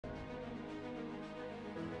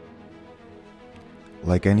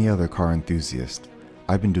Like any other car enthusiast,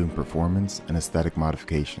 I've been doing performance and aesthetic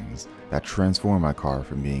modifications that transform my car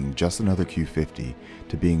from being just another Q50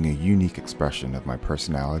 to being a unique expression of my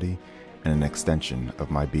personality and an extension of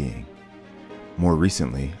my being. More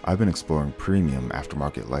recently, I've been exploring premium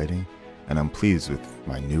aftermarket lighting, and I'm pleased with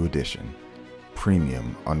my new addition,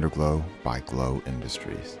 Premium Underglow by Glowe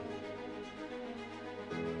Industries.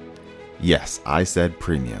 Yes, I said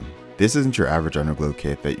premium. This isn't your average Underglow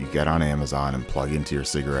kit that you get on Amazon and plug into your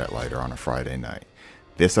cigarette lighter on a Friday night.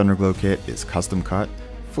 This Underglow kit is custom cut,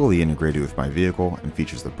 fully integrated with my vehicle, and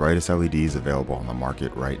features the brightest LEDs available on the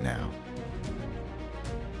market right now.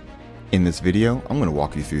 In this video, I'm going to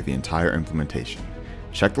walk you through the entire implementation.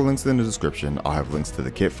 Check the links in the description. I'll have links to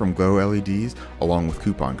the kit from Glowe LEDs along with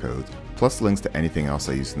coupon codes, plus links to anything else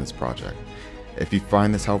I use in this project. If you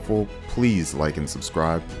find this helpful, please like and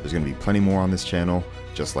subscribe. There's going to be plenty more on this channel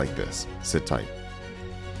just like this. Sit tight.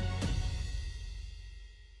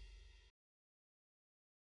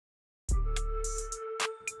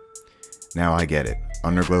 Now I get it.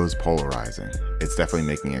 Underglow is polarizing. It's definitely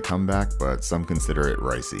making a comeback, but some consider it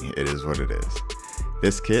ricey. It is what it is.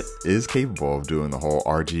 This kit is capable of doing the whole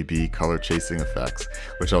RGB color chasing effects,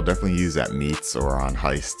 which I'll definitely use at meets or on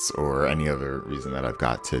heists or any other reason that I've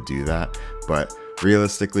got to do that. But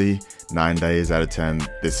realistically, 9 days out of 10,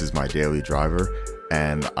 this is my daily driver.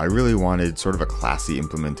 And I really wanted sort of a classy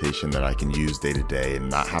implementation that I can use day to day and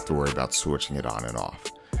not have to worry about switching it on and off.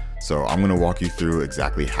 So I'm going to walk you through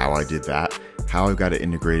exactly how I did that, how I've got it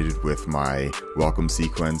integrated with my welcome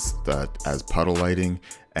sequence as puddle lighting,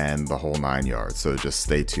 and the whole 9 yards. So just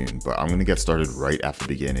stay tuned. But I'm going to get started right at the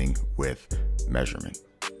beginning with measurement.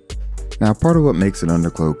 Now, part of what makes an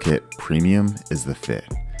Underglow kit premium is the fit.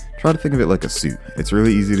 Try to think of it like a suit. It's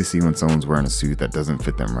really easy to see when someone's wearing a suit that doesn't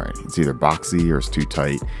fit them right. It's either boxy or it's too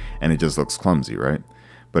tight, and it just looks clumsy, right?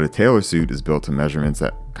 But a tailor suit is built to measurements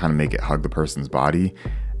that kind of make it hug the person's body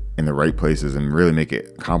in the right places and really make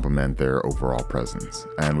it complement their overall presence.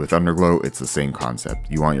 And with Underglow, it's the same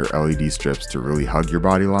concept. You want your LED strips to really hug your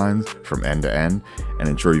body lines from end to end and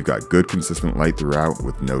ensure you've got good consistent light throughout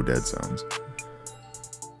with no dead zones.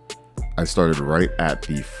 I started right at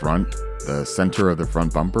the front, the center of the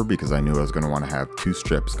front bumper, because I knew I was going to want to have 2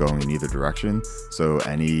 strips going in either direction. So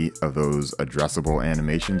any of those addressable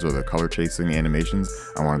animations or the color chasing animations,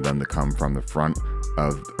 I wanted them to come from the front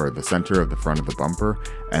of, or the center of the front of the bumper,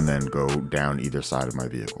 and then go down either side of my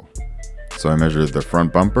vehicle. So I measured the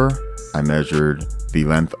front bumper, I measured the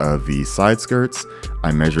length of the side skirts,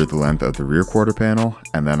 I measured the length of the rear quarter panel,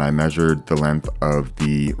 and then I measured the length of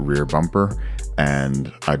the rear bumper,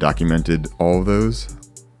 and I documented all of those.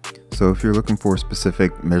 So if you're looking for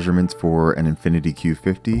specific measurements for an Infiniti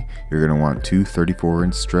Q50, you're going to want 2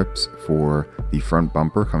 34-inch strips for the front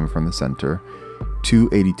bumper coming from the center, 2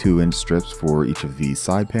 82-inch strips for each of the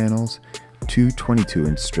side panels, 2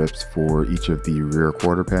 22-inch strips for each of the rear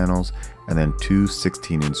quarter panels, and then 2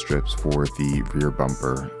 16-inch strips for the rear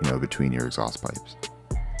bumper, between your exhaust pipes.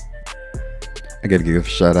 I gotta give a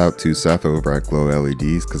shout out to Seth over at Glowe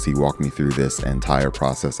LEDs because he walked me through this entire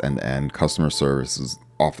process end to end. Customer service is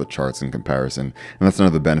off the charts in comparison, and that's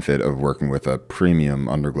another benefit of working with a premium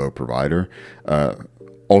Underglow provider.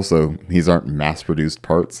 Also, these aren't mass-produced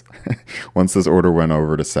parts. Once this order went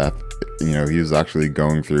over to Seth, he was actually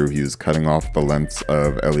going through, he was cutting off the lengths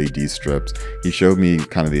of LED strips. He showed me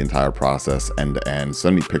kind of the entire process end to end,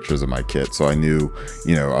 sent me pictures of my kit, so I knew,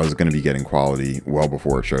 I was going to be getting quality well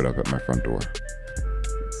before it showed up at my front door.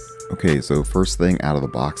 Okay, so first thing out of the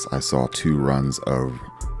box, I saw 2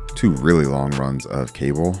 really long runs of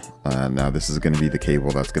cable. Now this is going to be the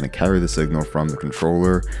cable that's going to carry the signal from the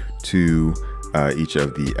controller to each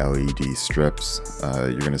of the LED strips.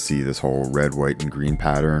 You're going to see this whole red, white, and green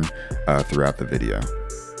pattern throughout the video.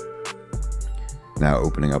 Now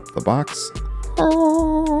opening up the box.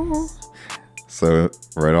 So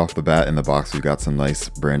right off the bat in the box, we've got some nice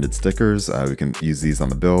branded stickers. We can use these on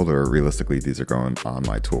the build, or realistically, these are going on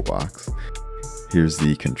my toolbox. Here's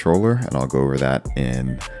the controller, and I'll go over that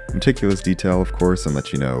in meticulous detail, of course, and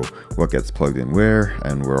let you know what gets plugged in where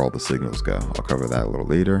and where all the signals go. I'll cover that a little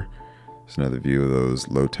later. There's another view of those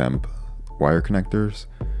low temp wire connectors.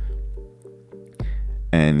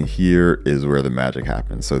 And here is where the magic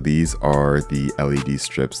happens. So these are the LED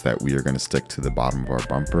strips that we are going to stick to the bottom of our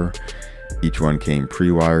bumper. Each one came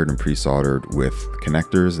pre-wired and pre-soldered with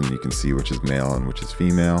connectors, and you can see which is male and which is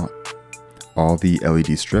female. All the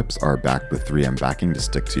LED strips are backed with 3M backing to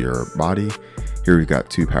stick to your body. Here we've got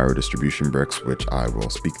 2 power distribution bricks, which I will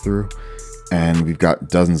speak through. And we've got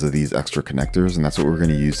dozens of these extra connectors, and that's what we're going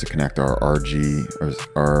to use to connect our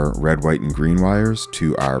our red, white, and green wires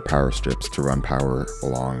to our power strips to run power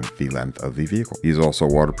along the length of the vehicle. These are also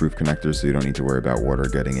waterproof connectors, so you don't need to worry about water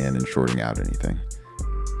getting in and shorting out anything.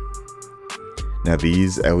 Now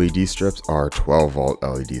these LED strips are 12 volt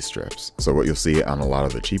LED strips. So what you'll see on a lot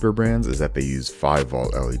of the cheaper brands is that they use 5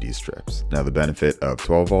 volt LED strips. Now the benefit of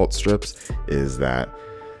 12 volt strips is that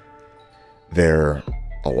they're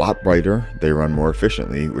a lot brighter, they run more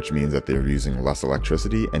efficiently, which means that they're using less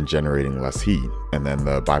electricity and generating less heat. And then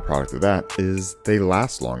the byproduct of that is they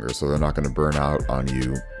last longer, so they're not going to burn out on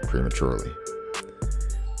you prematurely.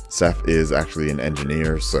 Seth is actually an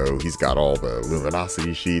engineer, so he's got all the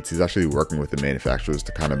luminosity sheets. He's actually working with the manufacturers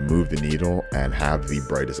to kind of move the needle and have the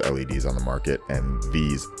brightest LEDs on the market, and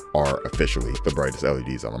these are officially the brightest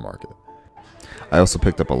LEDs on the market. I also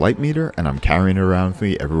picked up a light meter, and I'm carrying it around with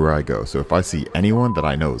me everywhere I go. So if I see anyone that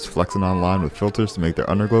I know is flexing online with filters to make their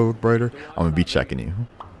underglow look brighter, I'm gonna be checking you.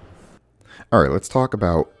 All right, let's talk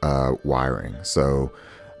about wiring. So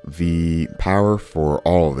the power for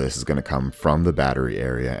all of this is gonna come from the battery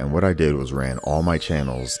area. And what I did was ran all my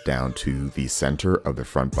channels down to the center of the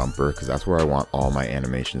front bumper, because that's where I want all my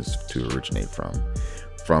animations to originate from.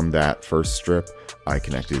 From that first strip, I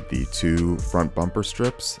connected the 2 front bumper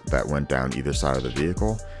strips that went down either side of the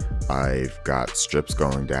vehicle. I've got strips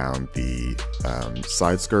going down the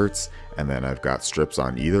side skirts, and then I've got strips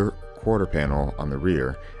on either quarter panel on the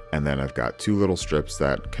rear, and then I've got 2 little strips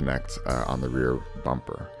that connect on the rear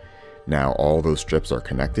bumper. Now all those strips are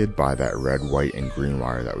connected by that red, white, and green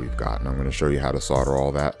wire that we've got, and I'm going to show you how to solder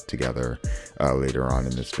all that together later on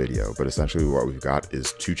in this video. But essentially what we've got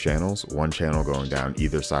is 2 channels, 1 channel going down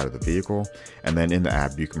either side of the vehicle, and then in the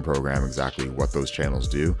app you can program exactly what those channels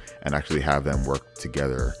do and actually have them work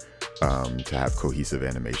together to have cohesive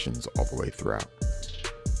animations all the way throughout.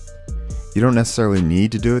 You don't necessarily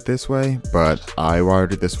need to do it this way, but I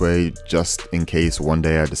wired it this way just in case one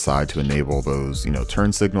day I decide to enable those,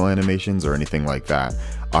 turn signal animations or anything like that.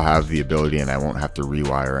 I'll have the ability and I won't have to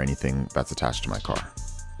rewire anything that's attached to my car.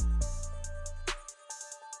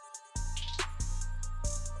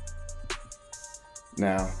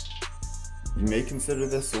 Now, you may consider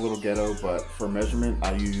this a little ghetto, but for measurement,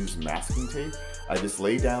 I use masking tape. I just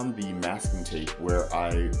lay down the masking tape where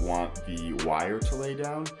I want the wire to lay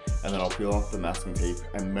down, and then I'll peel off the masking tape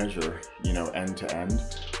and measure, end to end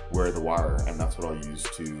where the wire, and that's what I'll use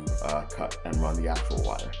to cut and run the actual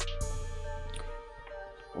wire.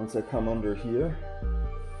 Once I come under here,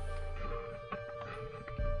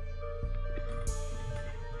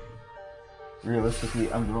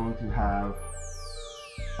 realistically, I'm going to have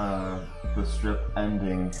the strip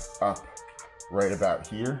ending up right about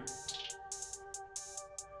here.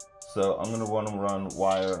 So I'm going to want to run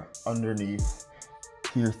wire underneath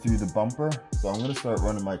here through the bumper. So I'm going to start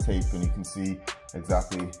running my tape and you can see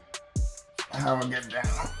exactly how I'm getting down.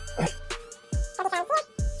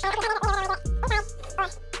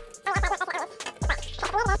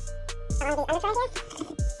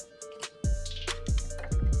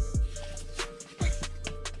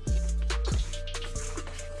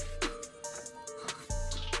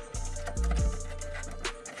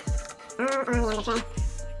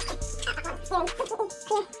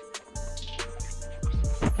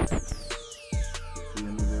 The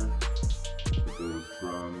end of there, it goes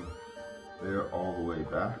from there all the way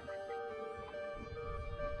back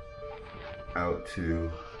out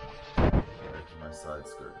to my side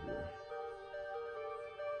skirt here.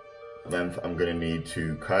 Length I'm gonna need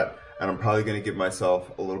to cut, and I'm probably gonna give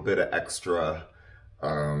myself a little bit of extra,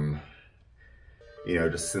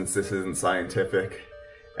 just since this isn't scientific,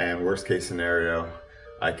 and worst case scenario,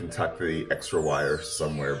 I can tuck the extra wire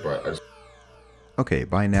somewhere, but okay,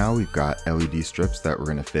 by now we've got LED strips that we're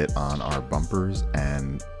gonna fit on our bumpers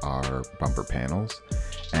and our bumper panels.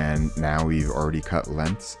 And now we've already cut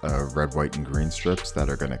lengths of red, white, and green strips that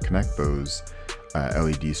are gonna connect those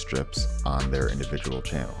LED strips on their individual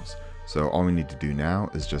channels. So all we need to do now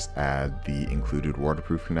is just add the included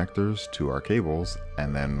waterproof connectors to our cables,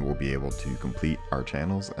 and then we'll be able to complete our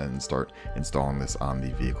channels and start installing this on the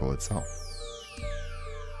vehicle itself.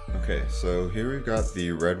 Okay, so here we've got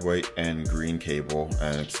the red, white, and green cable,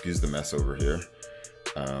 and excuse the mess over here.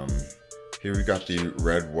 Here we've got the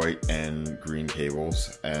red, white, and green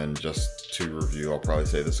cables, and just to review, I'll probably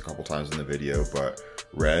say this a couple times in the video, but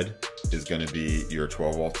red is going to be your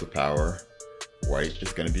 12 volts of power, white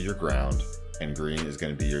is going to be your ground, and green is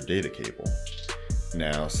going to be your data cable.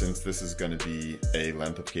 Now, since this is going to be a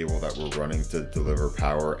length of cable that we're running to deliver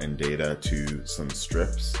power and data to some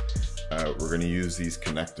strips, we're going to use these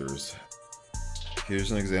connectors.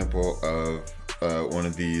 Here's an example of one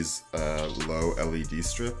of these low LED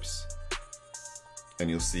strips, and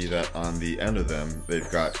you'll see that on the end of them they've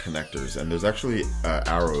got connectors, and there's actually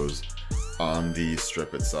arrows on the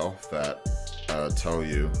strip itself that tell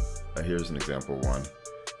you, here's an example one,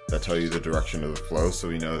 that tell you the direction of the flow, so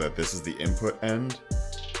we know that this is the input end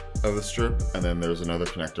of the strip, and then there's another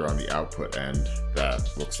connector on the output end that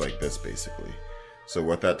looks like this basically. So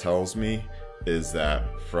what that tells me is that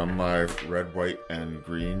from my red, white, and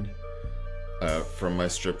green, from my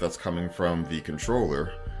strip that's coming from the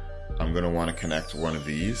controller, I'm going to want to connect one of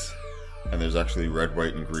these, and there's actually red,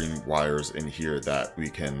 white, and green wires in here that we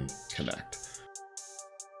can connect.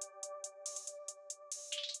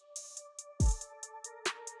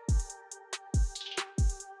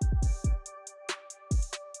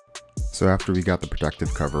 So after we got the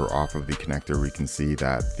protective cover off of the connector, we can see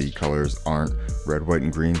that the colors aren't red, white,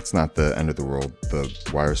 and green. It's not the end of the world. The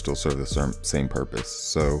wires still serve the same purpose.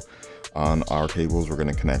 So on our cables, we're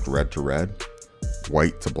going to connect red to red,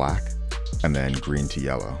 white to black, and then green to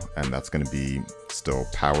yellow. And that's going to be still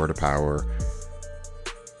power to power,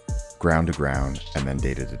 ground to ground, and then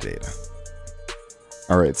data to data.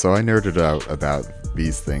 Alright, so I nerded out about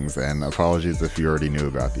these things, and apologies if you already knew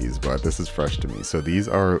about these, but this is fresh to me. So these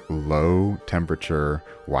are low temperature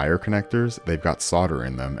wire connectors. They've got solder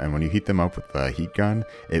in them, and when you heat them up with a heat gun,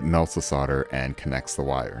 it melts the solder and connects the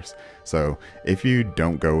wires. So if you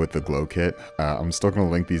don't go with the Glowe kit, I'm still going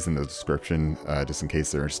to link these in the description, just in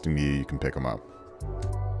case they're interesting to you, you can pick them up.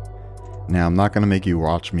 Now, I'm not going to make you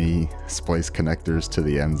watch me splice connectors to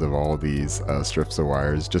the ends of all these strips of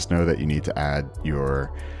wires. Just know that you need to add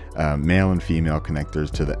your male and female connectors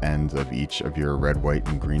to the ends of each of your red, white,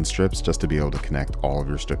 and green strips, just to be able to connect all of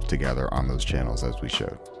your strips together on those channels as we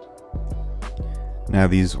showed. Now,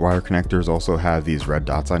 these wire connectors also have these red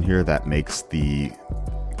dots on here that makes the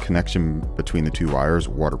connection between the two wires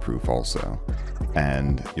waterproof also.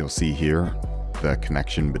 And you'll see here, the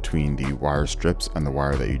connection between the wire strips and the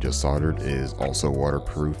wire that you just soldered is also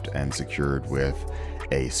waterproofed and secured with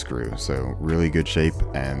a screw. So really good shape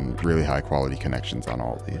and really high quality connections on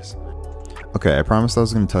all of these. Okay, I promised I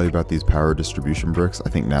was going to tell you about these power distribution bricks. I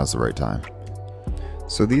think now's the right time.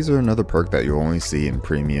 So these are another perk that you'll only see in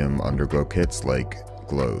premium Underglow kits like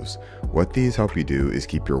Glowe's. What these help you do is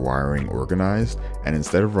keep your wiring organized, and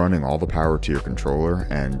instead of running all the power to your controller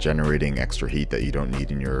and generating extra heat that you don't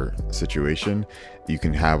need in your situation, you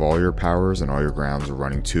can have all your powers and all your grounds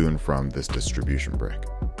running to and from this distribution brick.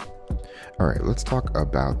 Alright, let's talk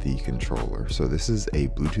about the controller. So this is a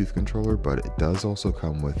Bluetooth controller, but it does also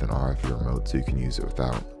come with an RF remote, so you can use it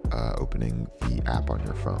without opening the app on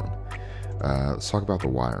your phone. Let's talk about the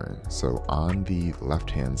wiring. So on the left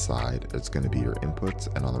hand side, it's going to be your inputs,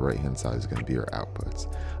 and on the right hand side is going to be your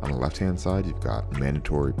outputs. On the left hand side, you've got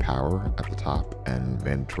mandatory power at the top and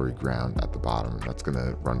mandatory ground at the bottom. That's going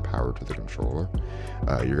to run power to the controller.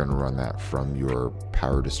 You're going to run that from your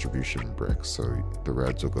power distribution bricks. So the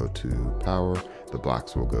reds will go to power, the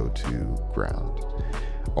blacks will go to ground.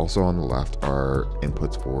 Also on the left are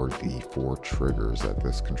inputs for the 4 triggers that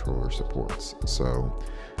this controller supports. So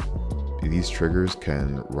these triggers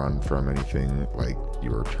can run from anything like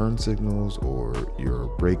your turn signals or your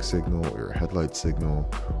brake signal or your headlight signal,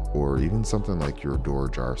 or even something like your door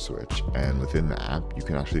jar switch. And within the app, you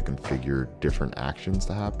can actually configure different actions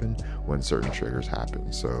to happen when certain triggers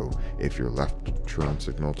happen. So if your left turn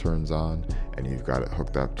signal turns on and you've got it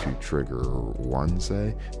hooked up to trigger 1,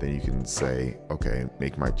 say, then you can say, okay,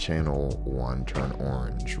 make my channel 1 turn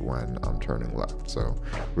orange when I'm turning left. So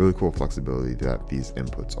really cool flexibility that these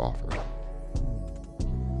inputs offer.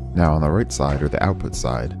 Now on the right side, or the output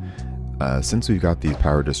side, since we've got these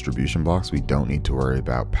power distribution blocks, we don't need to worry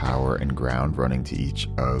about power and ground running to each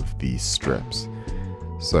of these strips.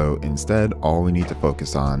 So instead, all we need to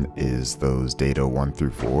focus on is those data 1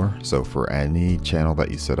 through 4. So for any channel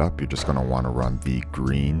that you set up, you're just going to want to run the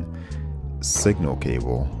green signal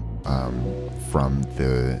cable from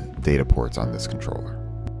the data ports on this controller.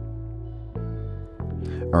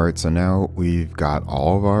 Alright, so now we've got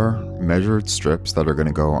all of our measured strips that are going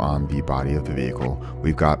to go on the body of the vehicle.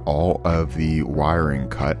 We've got all of the wiring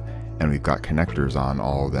cut, and we've got connectors on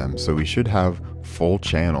all of them. So we should have full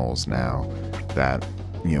channels now that,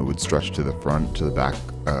 you know, would stretch to the front, to the back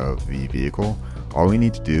of the vehicle. All we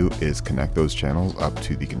need to do is connect those channels up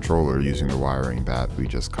to the controller using the wiring that we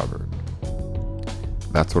just covered.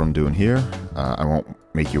 That's what I'm doing here. I won't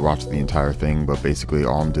make you watch the entire thing, but basically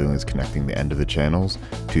all I'm doing is connecting the end of the channels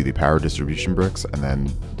to the power distribution bricks and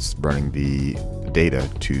then running the data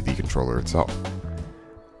to the controller itself.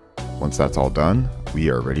 Once that's all done, we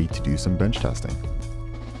are ready to do some bench testing.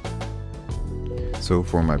 So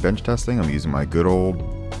for my bench testing, I'm using my good old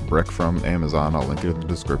brick from Amazon. I'll link it in the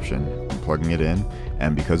description. I'm plugging it in,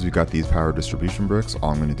 and because we've got these power distribution bricks, all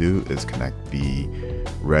I'm going to do is connect the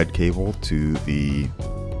red cable to the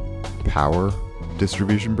power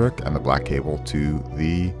distribution brick and the black cable to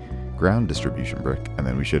the ground distribution brick, and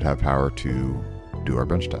then we should have power to do our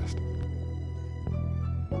bench test.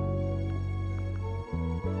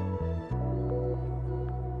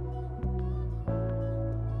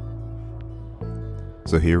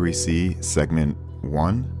 So here we see segment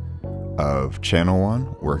 1 of channel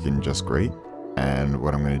 1 working just great, and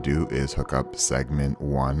what I'm going to do is hook up segment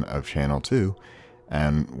 1 of channel 2,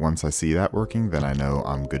 and once I see that working, then I know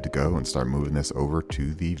I'm good to go and start moving this over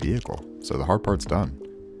to the vehicle. So the hard part's done.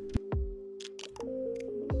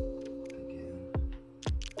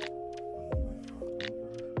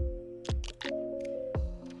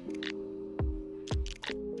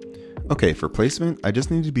 Okay, for placement, I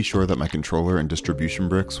just needed to be sure that my controller and distribution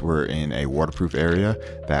bricks were in a waterproof area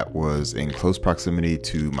that was in close proximity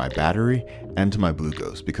to my battery and to my Blue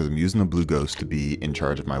Ghost, because I'm using the Blue Ghost to be in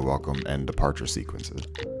charge of my welcome and departure sequences.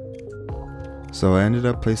 So I ended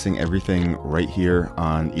up placing everything right here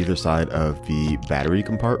on either side of the battery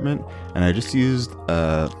compartment, and I just used,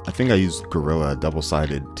 I think I used Gorilla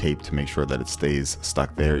double-sided tape to make sure that it stays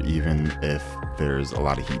stuck there even if there's a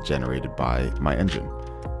lot of heat generated by my engine.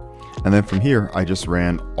 And then from here, I just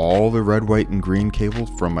ran all the red, white, and green cables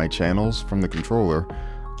from my channels from the controller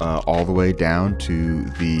all the way down to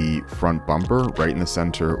the front bumper right in the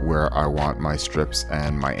center where I want my strips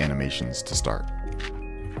and my animations to start.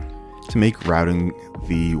 To make routing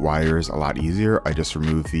the wires a lot easier, I just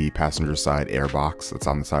removed the passenger side air box that's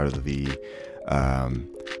on the side of the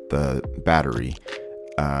battery.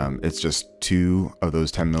 It's just 2 of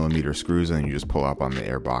those 10mm screws, and then you just pull up on the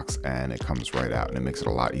air box and it comes right out, and it makes it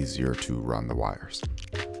a lot easier to run the wires.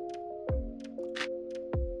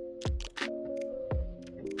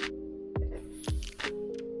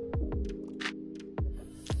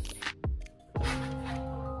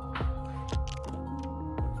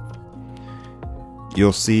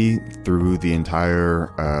 You'll see through the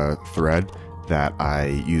entire thread that I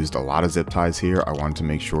used a lot of zip ties here. I wanted to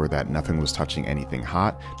make sure that nothing was touching anything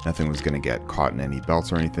hot, nothing was going to get caught in any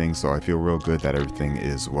belts or anything, so I feel real good that everything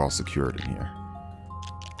is well secured in here.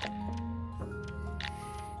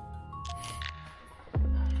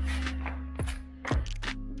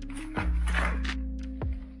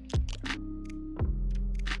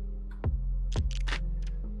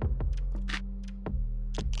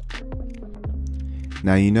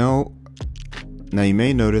 Now you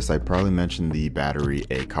may notice I probably mentioned the battery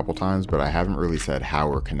a couple times, but I haven't really said how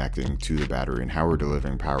we're connecting to the battery and how we're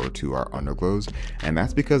delivering power to our underglows, and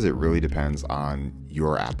that's because it really depends on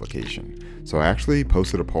your application. So I actually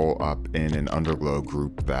posted a poll up in an Underglow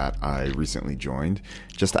group that I recently joined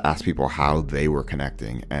just to ask people how they were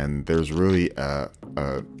connecting, and there's really a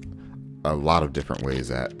lot of different ways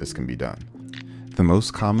that this can be done. The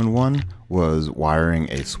most common one was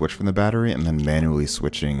wiring a switch from the battery and then manually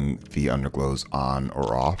switching the underglows on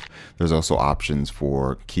or off. There's also options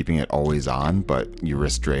for keeping it always on, but you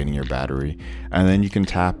risk draining your battery. And then you can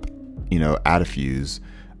tap, add a fuse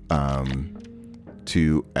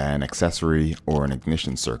to an accessory or an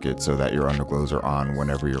ignition circuit so that your underglows are on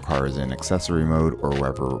whenever your car is in accessory mode or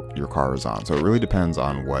wherever your car is on. So it really depends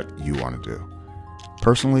on what you want to do.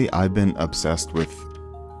 Personally, I've been obsessed with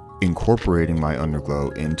incorporating my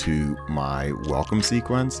underglow into my welcome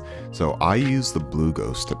sequence, so I use the Blue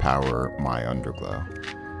Ghost to power my underglow.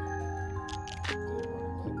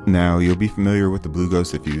 Now you'll be familiar with the Blue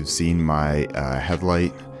Ghost if you've seen my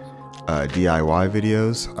headlight DIY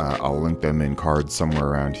videos. I'll link them in cards somewhere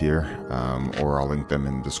around here, or I'll link them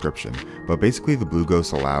in the description. But basically the Blue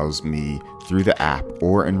Ghost allows me through the app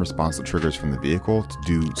or in response to triggers from the vehicle to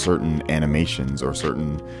do certain animations or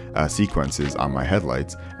certain sequences on my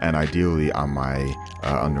headlights, and ideally on my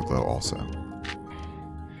underglow also.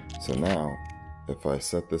 So now if I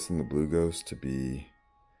set this in the Blue Ghost to be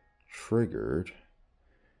triggered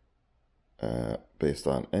based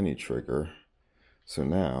on any trigger, so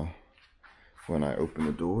now when I open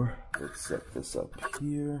the door, let's set this up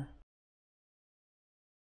here.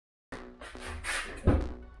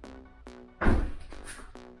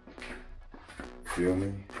 Feel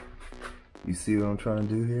me? You see what I'm trying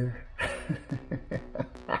to do here?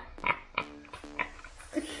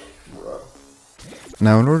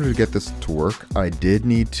 Now, in order to get this to work, I did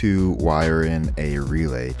need to wire in a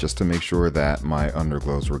relay just to make sure that my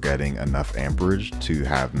underglows were getting enough amperage to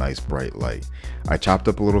have nice bright light. I chopped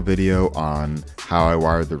up a little video on how I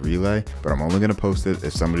wired the relay, but I'm only going to post it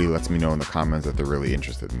if somebody lets me know in the comments that they're really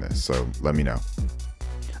interested in this, so let me know.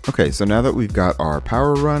 Okay, so now that we've got our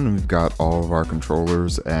power run and we've got all of our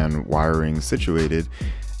controllers and wiring situated,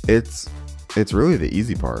 it's really the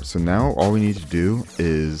easy part. So now all we need to do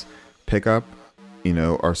is pick up,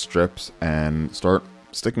 our strips and start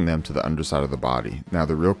sticking them to the underside of the body. Now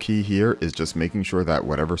the real key here is just making sure that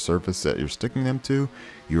whatever surface that you're sticking them to,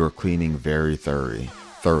 you are cleaning very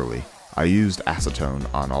thoroughly. I used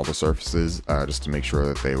acetone on all the surfaces just to make sure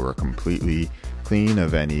that they were completely clean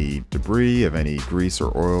of any debris, of any grease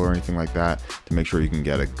or oil or anything like that, to make sure you can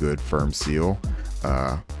get a good firm seal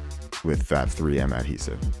with that 3M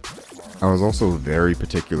adhesive. I was also very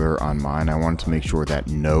particular on mine. I wanted to make sure that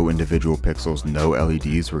no individual pixels, no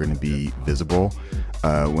LEDs were going to be visible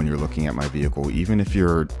when you're looking at my vehicle, even if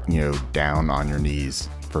you're down on your knees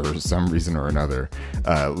for some reason or another,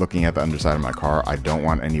 looking at the underside of my car. I don't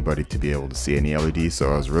want anybody to be able to see any LEDs,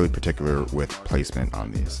 so I was really particular with placement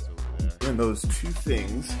on these. And those two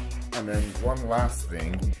things, and then one last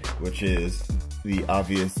thing, which is the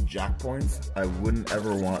obvious jack points. I wouldn't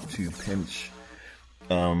ever want to pinch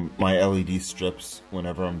my LED strips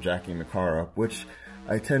whenever I'm jacking the car up, which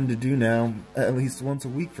I tend to do now at least once a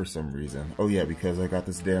week for some reason. Oh yeah, because I got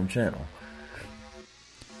this damn channel.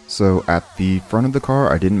 So at the front of the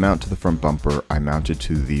car, I didn't mount to the front bumper. I mounted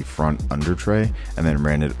to the front under tray and then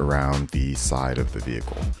ran it around the side of the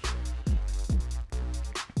vehicle.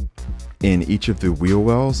 In each of the wheel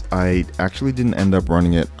wells, I actually didn't end up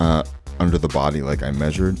running it under the body like I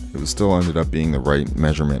measured. It was still ended up being the right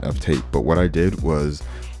measurement of tape, but what I did was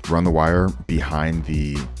run the wire behind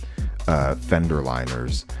the fender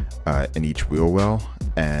liners in each wheel well,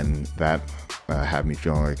 and that had me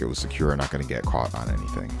feeling like it was secure and not going to get caught on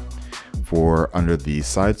anything. For under the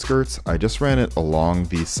side skirts, I just ran it along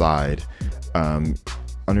the side.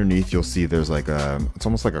 Underneath you'll see there's like it's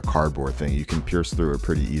almost like a cardboard thing. You can pierce through it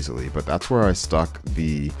pretty easily, but that's where I stuck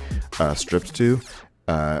the strips to.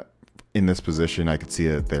 In this position, I could see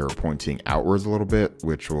that they were pointing outwards a little bit,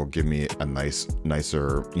 which will give me a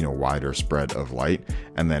nicer, wider spread of light,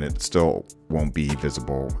 and then it still won't be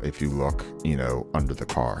visible if you look, under the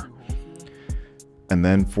car. And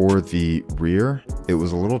then for the rear, it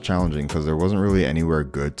was a little challenging because there wasn't really anywhere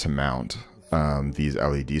good to mount these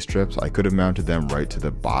LED strips. I could have mounted them right to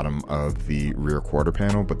the bottom of the rear quarter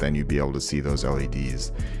panel, but then you'd be able to see those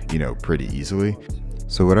LEDs, pretty easily.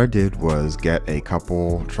 So what I did was get a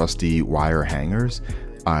couple trusty wire hangers.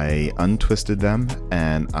 I untwisted them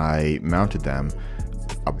and I mounted them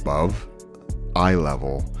above eye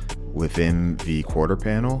level within the quarter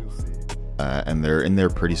panel. And they're in there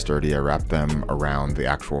pretty sturdy. I wrapped them around the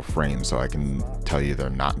actual frame so I can tell you they're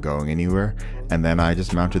not going anywhere. And then I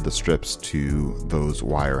just mounted the strips to those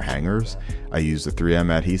wire hangers. I used the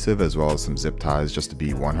 3M adhesive as well as some zip ties just to be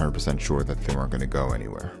 100% sure that they weren't going to go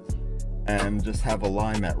anywhere. And just have a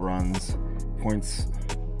line that points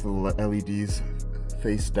the LEDs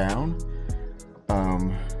face down,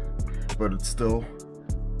 but it's still,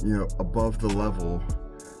 above the level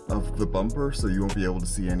of the bumper, so you won't be able to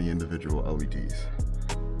see any individual LEDs.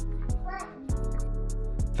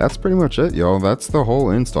 That's pretty much it, y'all. That's the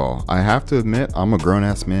whole install. I have to admit, I'm a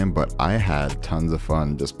grown-ass man, but I had tons of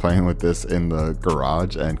fun just playing with this in the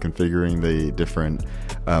garage and configuring the different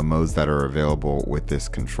modes that are available with this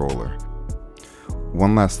controller.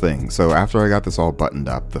 One last thing. So after I got this all buttoned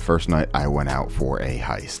up, the first night I went out for a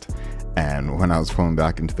heist. And when I was pulling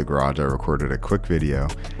back into the garage, I recorded a quick video,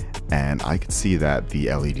 and I could see that the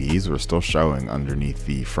LEDs were still showing underneath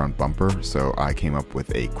the front bumper, so I came up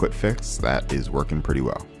with a quick fix that is working pretty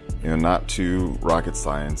well. Not too rocket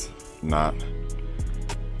science, not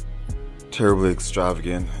terribly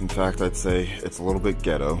extravagant. In fact, I'd say it's a little bit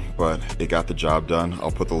ghetto, but it got the job done.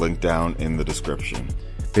 I'll put the link down in the description.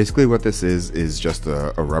 Basically what this is just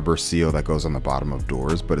a rubber seal that goes on the bottom of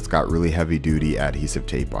doors, but it's got really heavy duty adhesive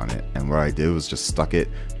tape on it. And what I did was just stuck it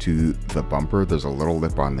to the bumper. There's a little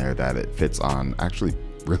lip on there that it fits on actually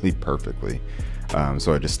really perfectly.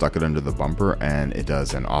 So I just stuck it under the bumper, and it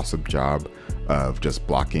does an awesome job of just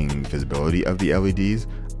blocking visibility of the LEDs.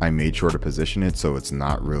 I made sure to position it so it's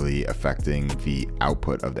not really affecting the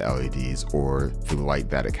output of the LEDs or the light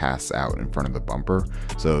that it casts out in front of the bumper.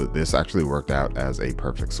 So this actually worked out as a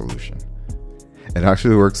perfect solution. It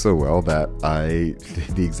actually works so well that I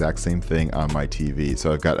did the exact same thing on my TV.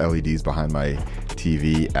 So I've got LEDs behind my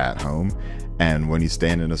TV at home, and when you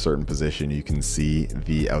stand in a certain position, you can see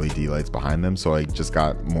the LED lights behind them. So I just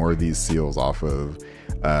got more of these seals off of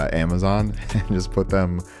Amazon and just put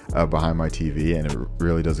them behind my TV, and it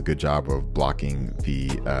really does a good job of blocking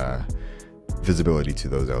the visibility to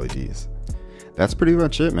those LEDs. that's pretty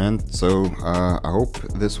much it, man. So I hope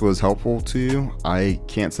this was helpful to you. I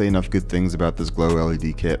can't say enough good things about this Glowe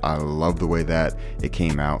LED kit. I love the way that it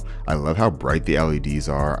came out. I love how bright the LEDs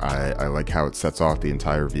are. I like how it sets off the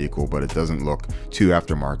entire vehicle, but it doesn't look too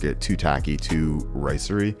aftermarket, too tacky, too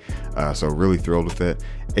ricery. So really thrilled with it.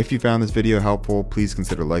 If you found this video helpful, please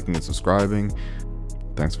consider liking and subscribing.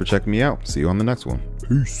 Thanks for checking me out. See you on the next one.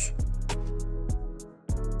 Peace.